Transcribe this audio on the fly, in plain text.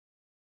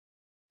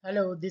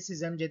Hello, this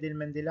is Amjad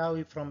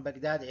Al-Mandilawi from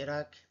Baghdad,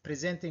 Iraq,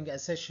 presenting a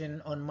session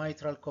on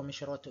mitral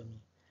commissurotomy.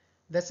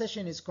 The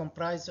session is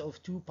comprised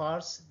of two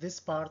parts.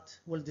 This part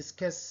will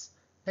discuss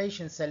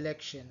patient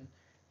selection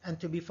and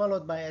to be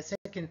followed by a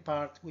second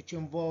part which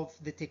involves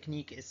the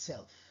technique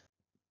itself.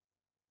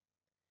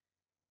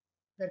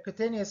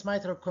 Percutaneous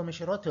mitral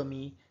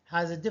commissurotomy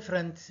has a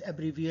different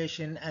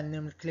abbreviation and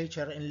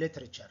nomenclature in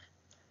literature.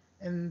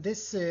 In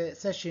this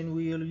session,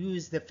 we will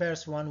use the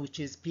first one, which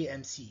is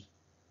PMC.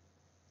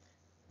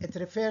 It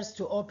refers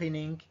to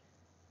opening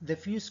the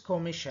fused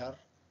commissure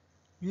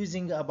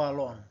using a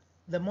balloon.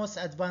 The most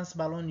advanced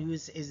balloon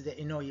used is the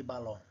Inoue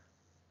balloon.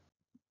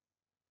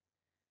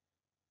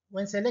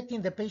 When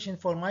selecting the patient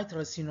for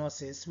mitral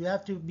stenosis, we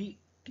have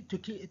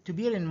to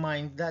bear in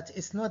mind that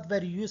it's not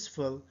very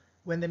useful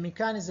when the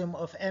mechanism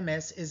of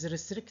MS is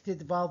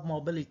restricted valve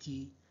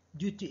mobility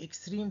due to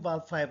extreme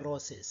valve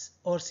fibrosis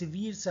or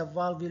severe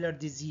subvalvular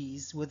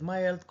disease with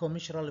mild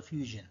commissural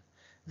effusion.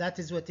 That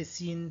is what is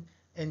seen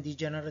in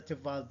degenerative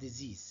valve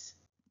disease.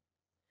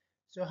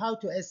 So how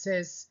to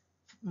assess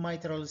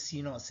mitral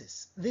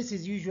stenosis? This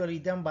is usually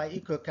done by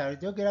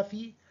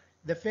echocardiography.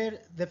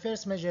 The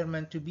first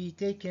measurement to be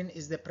taken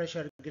is the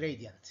pressure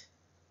gradient.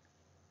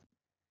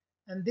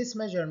 And this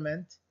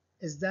measurement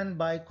is done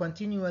by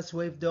continuous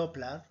wave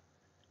Doppler.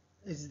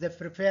 Is the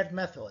preferred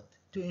method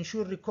to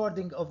ensure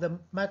recording of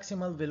the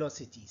maximal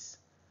velocities.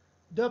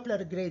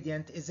 Doppler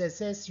gradient is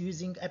assessed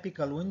using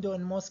apical window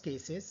in most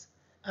cases,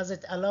 as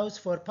it allows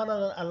for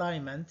parallel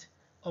alignment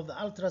of the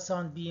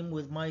ultrasound beam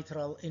with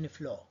mitral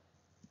inflow.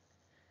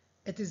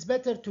 It is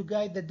better to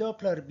guide the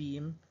Doppler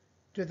beam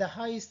to the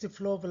highest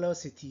flow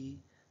velocity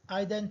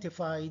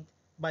identified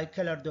by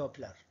color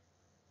Doppler.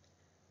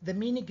 The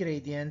mean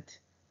gradient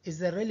is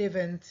the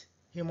relevant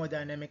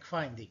hemodynamic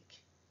finding.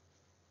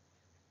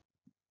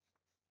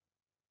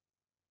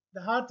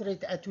 The heart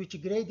rate at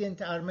which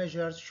gradients are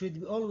measured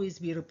should always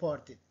be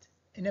reported.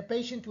 In a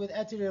patient with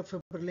atrial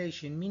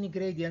fibrillation, mean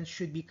gradient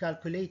should be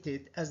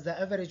calculated as the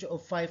average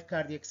of 5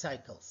 cardiac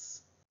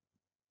cycles.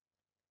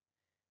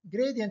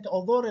 Gradient,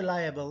 although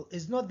reliable,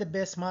 is not the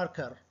best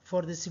marker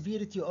for the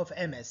severity of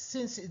MS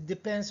since it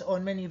depends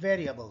on many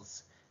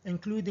variables,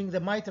 including the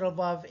mitral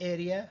valve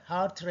area,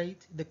 heart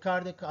rate, the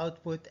cardiac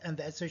output, and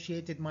the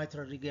associated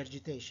mitral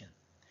regurgitation.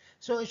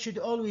 So it should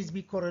always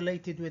be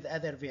correlated with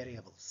other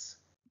variables.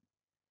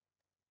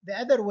 The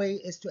other way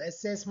is to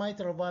assess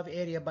mitral valve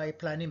area by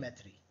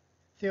planimetry.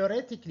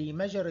 Theoretically,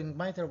 measuring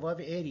mitral valve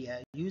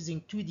area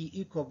using 2D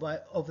echo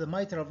of the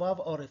mitral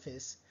valve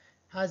orifice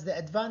has the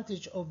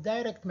advantage of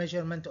direct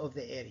measurement of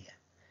the area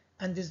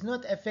and is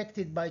not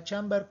affected by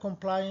chamber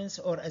compliance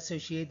or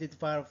associated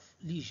valve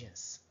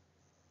lesions.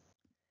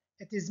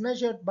 It is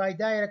measured by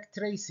direct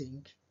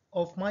tracing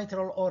of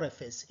mitral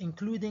orifice,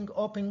 including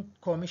open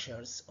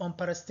commissures on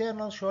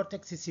parasternal short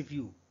axis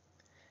view,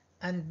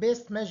 and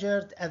best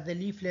measured at the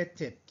leaflet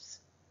tips.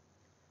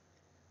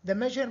 The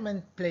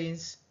measurement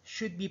planes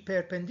should be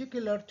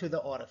perpendicular to the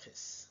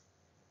orifice.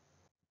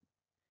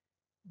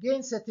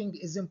 Gain setting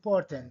is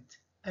important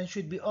and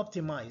should be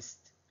optimized.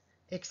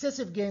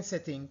 Excessive gain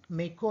setting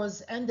may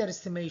cause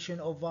underestimation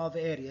of valve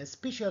area,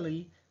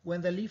 especially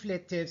when the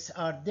leaflet tips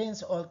are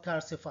dense or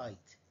calcified.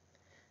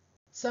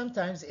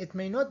 Sometimes it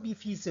may not be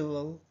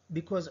feasible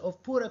because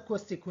of poor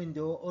acoustic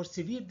window or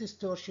severe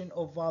distortion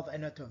of valve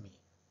anatomy.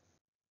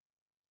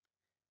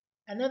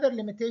 Another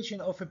limitation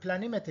of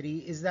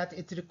planimetry is that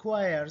it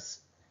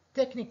requires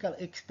technical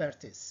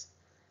expertise.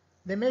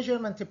 The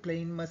measurement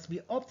plane must be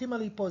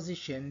optimally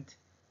positioned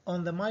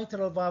on the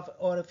mitral valve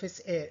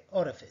orifice.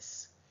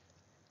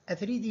 A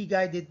 3D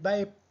guided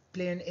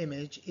biplane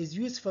image is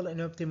useful in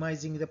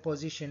optimizing the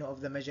position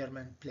of the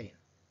measurement plane.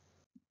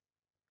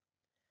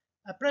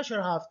 A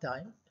pressure half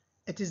time.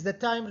 It is the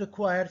time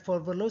required for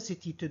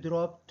velocity to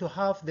drop to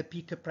half the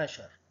peak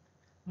pressure.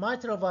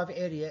 Mitral valve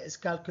area is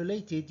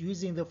calculated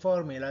using the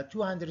formula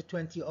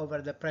 220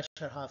 over the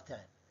pressure half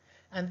time,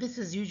 and this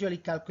is usually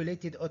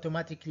calculated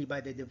automatically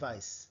by the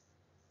device.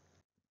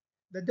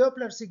 The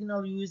Doppler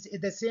signal used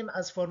is the same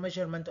as for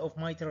measurement of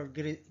mitral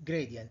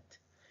gradient,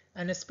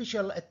 and a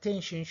special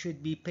attention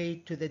should be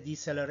paid to the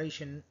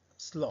deceleration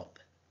slope.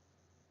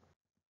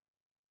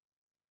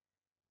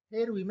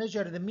 Here we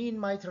measure the mean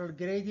mitral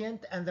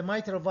gradient, and the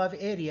mitral valve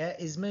area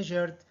is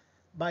measured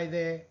by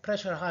the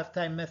pressure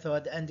half-time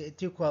method, and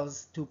it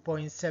equals to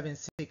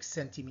 0.76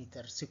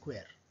 centimeters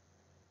square.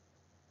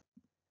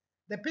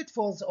 The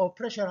pitfalls of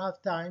pressure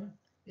half-time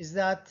is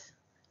that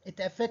it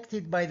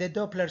affected by the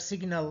Doppler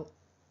signal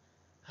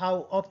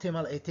how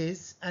optimal it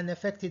is, and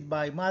affected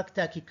by marked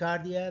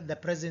tachycardia, the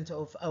presence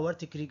of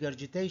aortic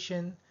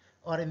regurgitation,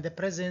 or in the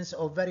presence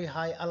of very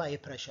high LI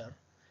pressure,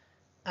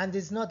 and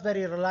is not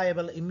very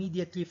reliable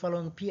immediately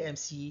following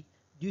PMC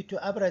due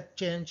to abrupt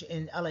change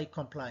in LI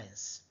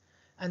compliance.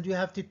 And we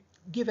have to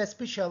give a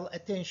special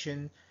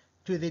attention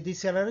to the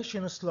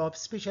deceleration slope,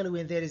 especially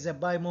when there is a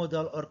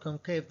bimodal or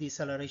concave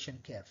deceleration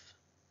curve.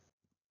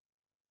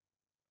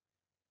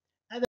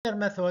 Other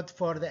methods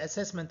for the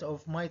assessment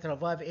of mitral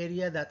valve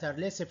area that are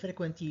less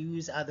frequently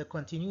used are the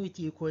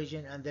continuity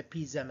equation and the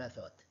pizza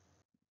method.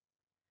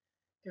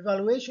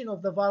 Evaluation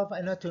of the valve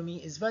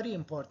anatomy is very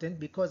important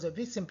because of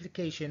its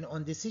implication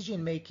on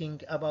decision-making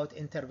about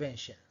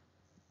intervention.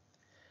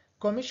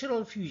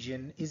 Commissural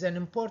fusion is an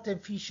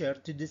important feature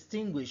to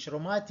distinguish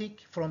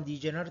rheumatic from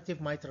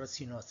degenerative mitral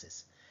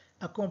stenosis.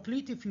 A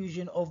complete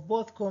fusion of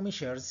both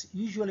commissures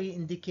usually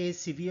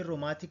indicates severe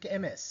rheumatic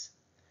MS.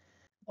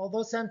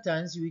 Although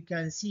sometimes we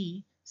can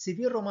see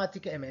severe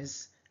rheumatic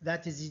MS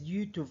that is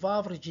due to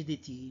valve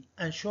rigidity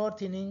and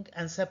shortening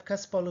and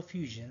subcuspal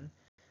fusion,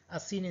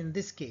 as seen in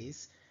this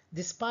case,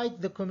 despite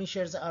the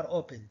commissures are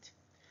opened.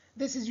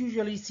 This is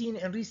usually seen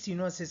in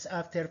restenosis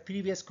after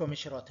previous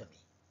commissurotomy.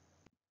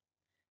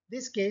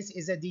 This case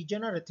is a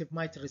degenerative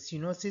mitral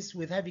stenosis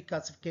with heavy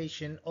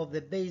calcification of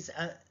the base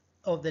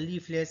of the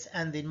leaflets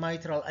and the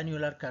mitral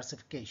annular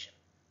calcification.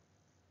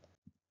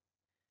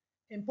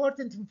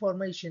 Important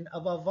information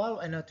about valve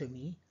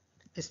anatomy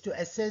is to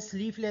assess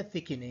leaflet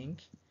thickening,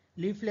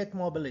 leaflet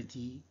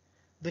mobility,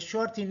 the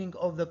shortening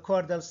of the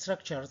chordal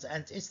structures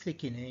and its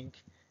thickening,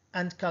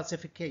 and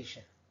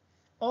calcification.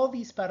 All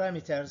these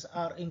parameters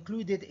are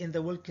included in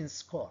the Wilkins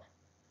score.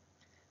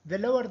 The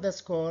lower the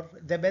score,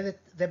 the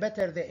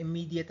better the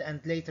immediate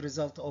and late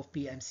result of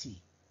PMC.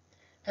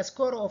 A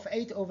score of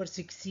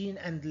 8/16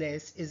 and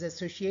less is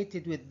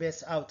associated with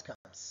best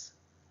outcomes.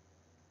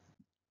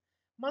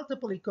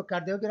 Multiple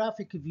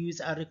echocardiographic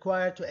views are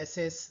required to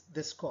assess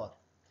the score.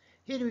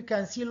 Here we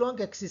can see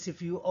long excessive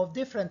view of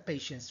different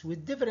patients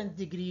with different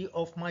degree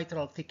of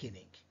mitral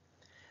thickening.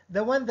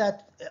 The one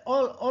that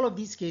all of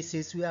these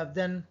cases we have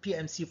done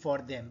PMC for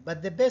them,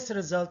 but the best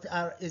result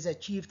is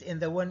achieved in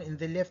the one in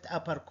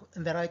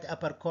the right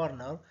upper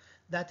corner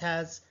that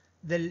has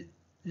the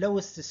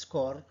lowest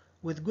score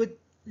with good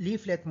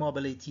leaflet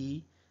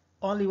mobility,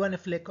 only one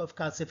fleck of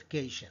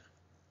calcification.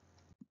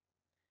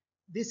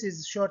 This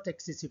is short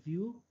excessive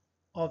view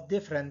of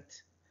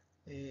different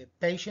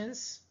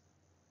patients.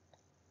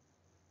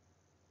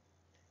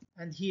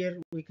 And here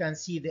we can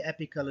see the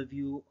apical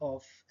view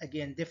of,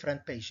 again,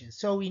 different patients.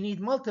 So we need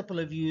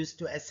multiple views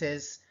to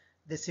assess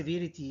the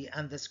severity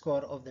and the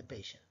score of the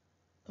patient,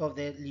 of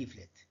the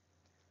leaflet.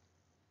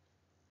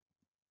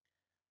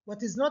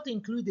 What is not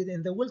included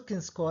in the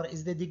Wilkins score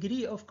is the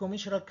degree of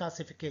commissural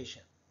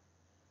calcification.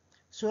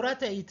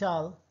 Surata et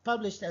al.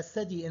 Published a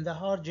study in the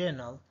Heart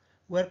Journal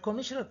where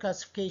commissural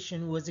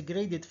calcification was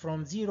graded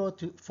from 0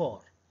 to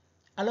 4.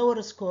 A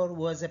lower score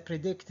was a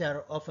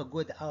predictor of a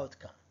good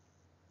outcome.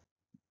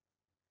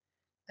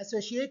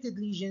 Associated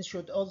lesions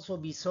should also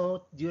be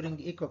sought during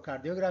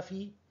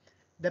echocardiography.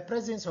 The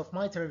presence of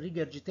mitral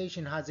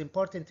regurgitation has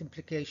important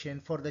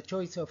implications for the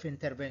choice of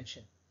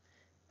intervention,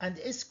 and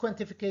its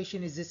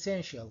quantification is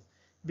essential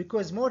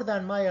because more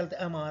than mild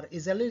MR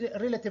is a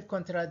relative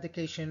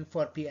contraindication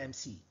for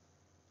PMC.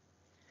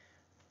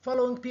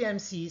 Following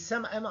PMC,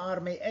 some MR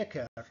may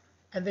occur,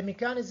 and the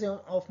mechanism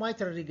of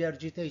mitral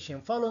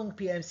regurgitation following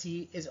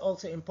PMC is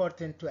also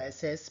important to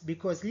assess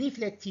because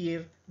leaflet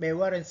tear may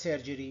warrant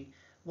surgery,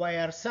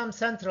 while some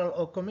central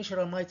or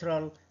commissural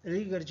mitral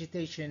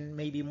regurgitation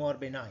may be more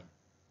benign.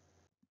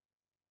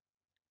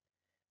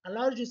 A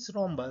large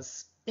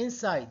thrombus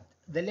inside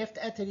the left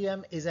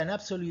atrium is an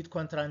absolute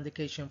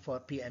contraindication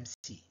for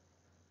PMC.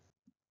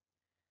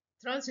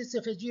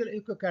 Transesophageal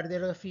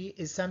echocardiography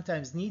is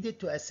sometimes needed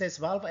to assess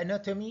valve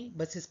anatomy,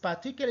 but is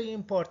particularly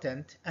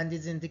important and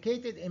is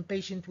indicated in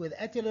patients with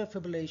atrial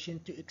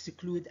fibrillation to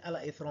exclude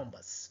LA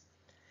thrombus.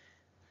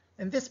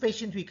 In this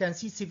patient, we can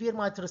see severe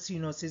mitral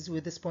stenosis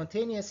with a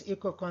spontaneous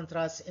echo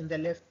contrast in the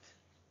left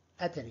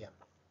atrium.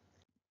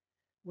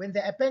 When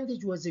the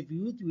appendage was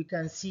viewed, we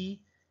can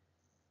see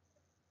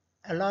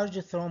a large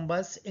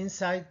thrombus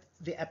inside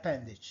the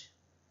appendage.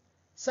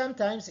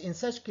 Sometimes in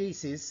such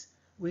cases,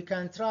 we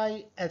can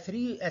try a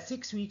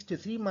 6 weeks to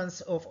 3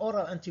 months of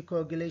oral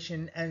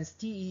anticoagulation and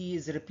TE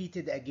is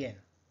repeated again.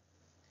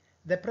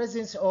 The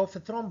presence of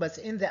thrombus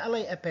in the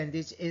LA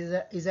appendage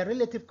is a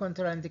relative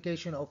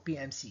contraindication of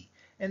PMC.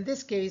 In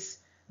this case,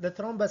 the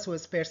thrombus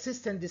was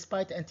persistent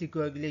despite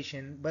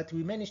anticoagulation, but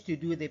we managed to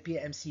do the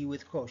PMC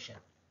with caution.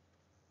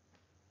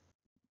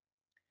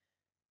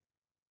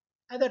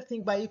 Other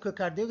things by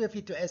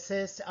echocardiography to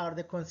assess are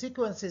the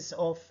consequences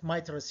of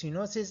mitral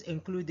stenosis,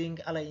 including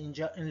LA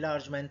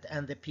enlargement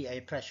and the PA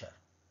pressure.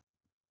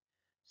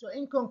 So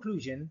in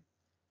conclusion,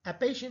 a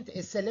patient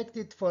is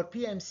selected for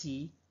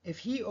PMC if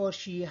he or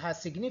she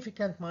has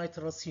significant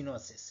mitral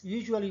stenosis,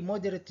 usually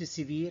moderate to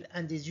severe,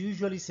 and is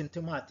usually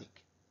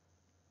symptomatic.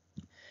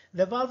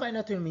 The valve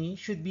anatomy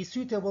should be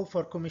suitable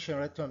for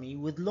commissurotomy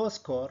with low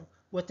score,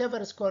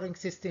 whatever scoring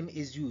system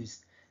is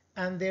used,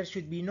 and there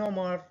should be no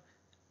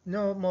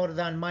more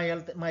than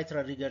mild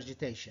mitral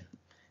regurgitation.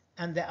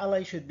 And the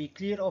LA should be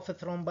clear of a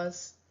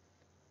thrombus,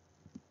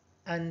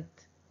 and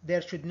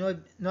there should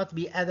not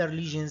be other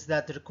lesions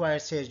that require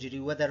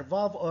surgery, whether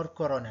valve or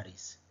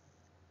coronaries.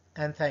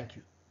 And thank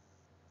you.